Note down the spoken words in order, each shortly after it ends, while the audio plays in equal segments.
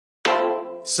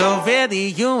So really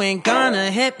you ain't gonna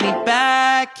hit me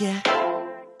back, yeah.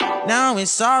 Now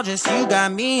it's all just you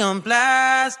got me on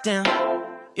blast, damn.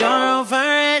 You're over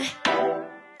it,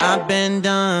 I've been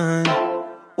done.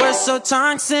 We're so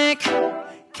toxic,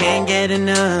 can't get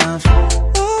enough.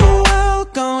 Ooh, I'll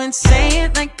go and say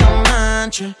it like a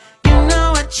mantra. You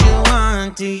know what you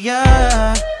want, do ya?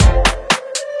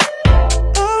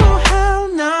 Oh hell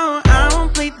no, I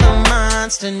won't play the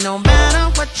monster, no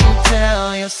matter what you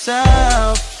tell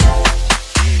yourself.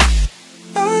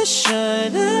 I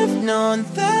should have known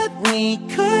that we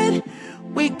could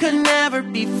never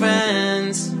be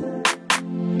friends.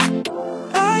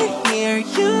 I hear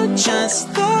you just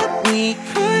thought we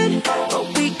could, but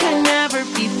we could never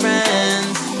be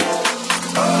friends.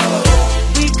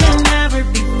 We could never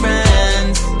be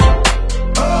friends.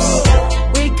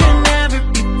 We could never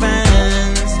be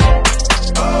friends.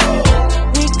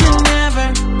 We could never,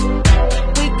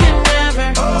 we could never,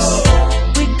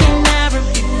 we could never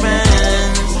be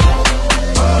friends.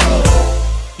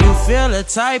 You feel a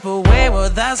type of way, well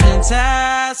that's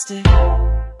fantastic.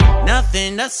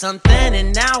 Nothing to something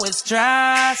and now it's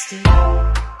drastic.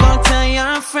 Don't tell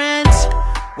your friends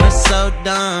we're so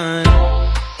done.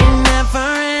 It never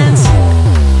ends,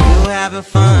 you having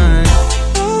fun.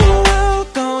 Oh, I'll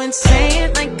go and say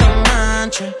it like a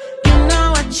mantra. You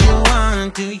know what you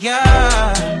want, do ya?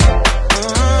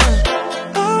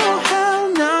 Oh hell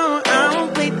no, I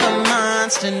won't play the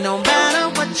monster, no matter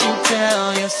what you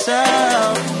tell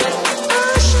yourself.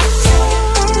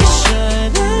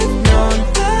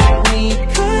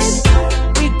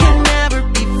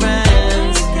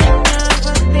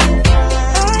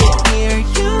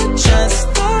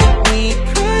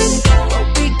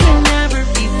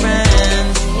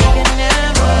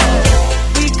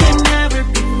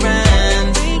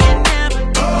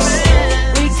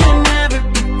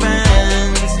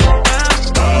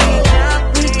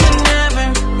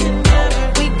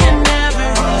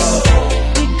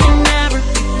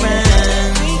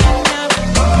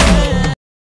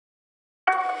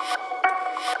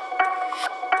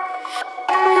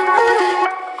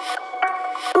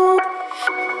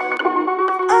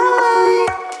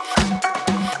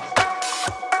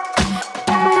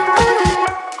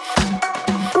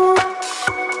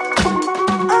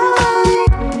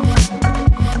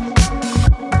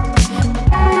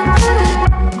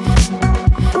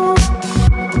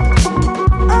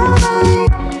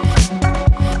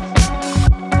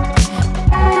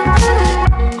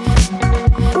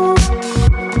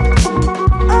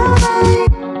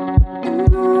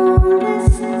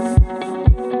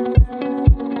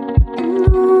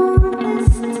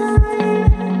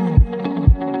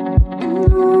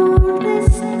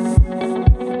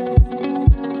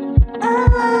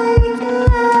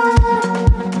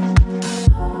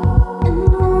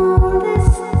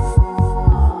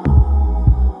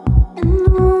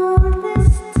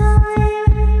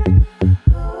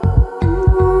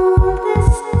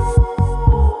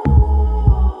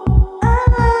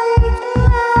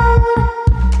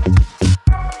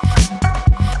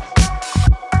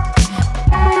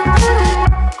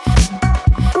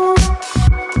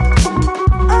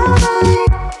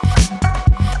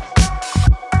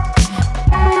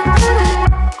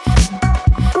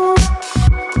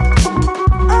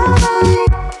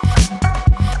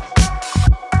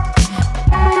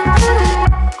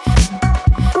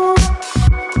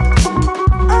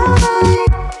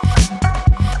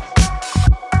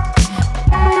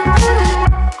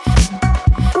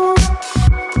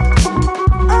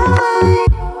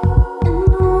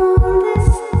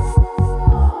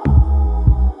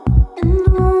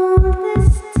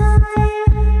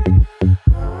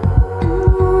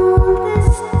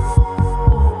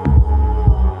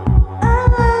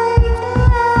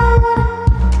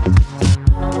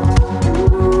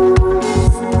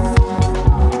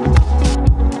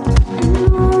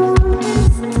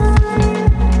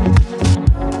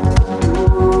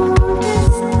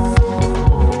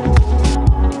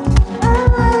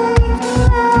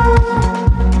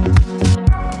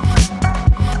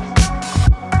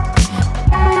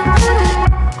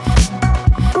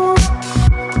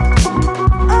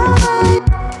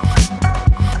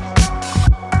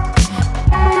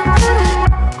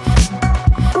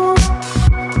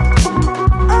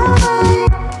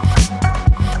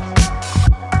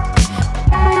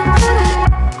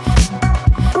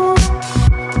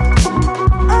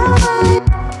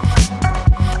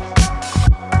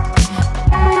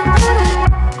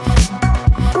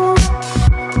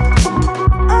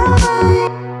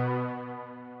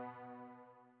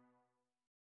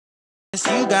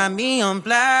 You got me on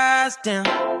blast, damn.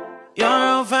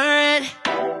 You're over it,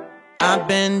 I've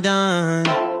been done.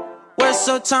 We're You're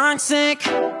so toxic,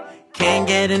 can't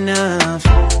get enough.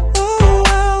 Oh,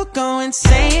 well, go and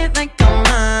say it like a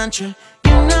mantra.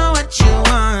 You know what you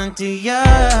want, do ya?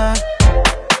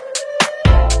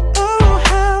 Oh,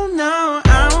 hell no,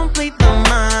 I won't play the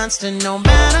monster, no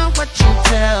matter what you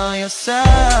tell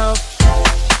yourself.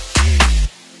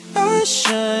 I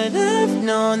should have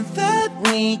known that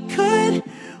we could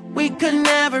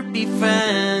never be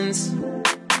friends.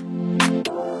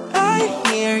 I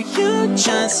hear you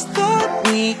just thought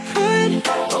we could,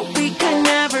 but we could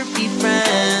never be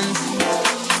friends.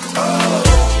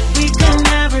 We could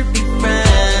never be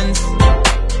friends.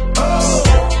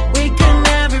 We could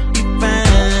never be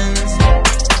friends.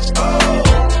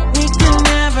 We could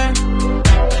never,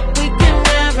 we could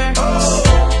never,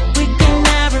 we could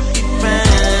never be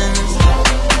friends.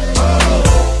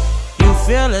 You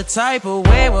feel a type of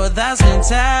way, well that's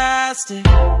fantastic.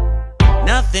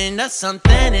 Nothing to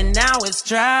something and now it's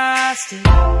drastic.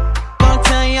 Don't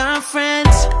tell your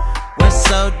friends we're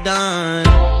so done.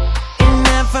 It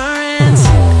never ends,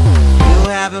 you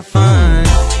having fun.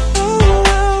 Oh,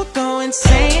 well, go and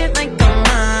say it like a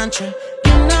mantra.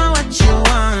 You know what you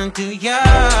want, do ya?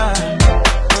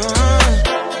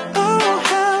 Oh,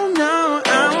 hell no,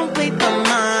 I won't play the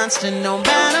monster, no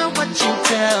matter what you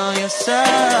tell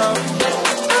yourself.